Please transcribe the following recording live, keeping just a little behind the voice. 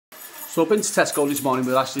So I've been to Tesco this morning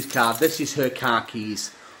with Ashley's card. This is her car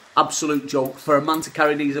keys. Absolute joke. For a man to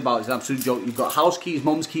carry these about, it's an absolute joke. You've got house keys,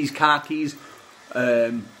 mum's keys, car keys,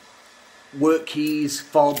 work keys,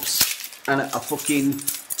 fobs, and a fucking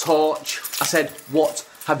torch. I said, what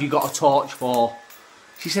have you got a torch for?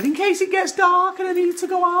 She said, in case it gets dark and I need to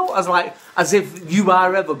go out. I was like, as if you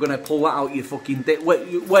are ever going to pull that out your fucking dick. Where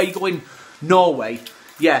are you going? Norway?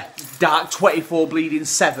 Yeah, dark 24 bleeding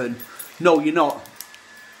 7. No, you're not.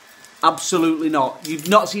 Absolutely not. You've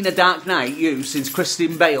not seen a Dark Knight, you, since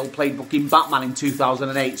Christian Bale played fucking Batman in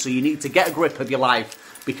 2008. So you need to get a grip of your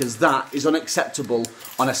life, because that is unacceptable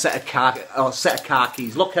on a set of car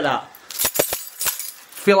keys. Look at that.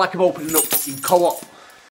 Feel like I'm opening up fucking Co-op.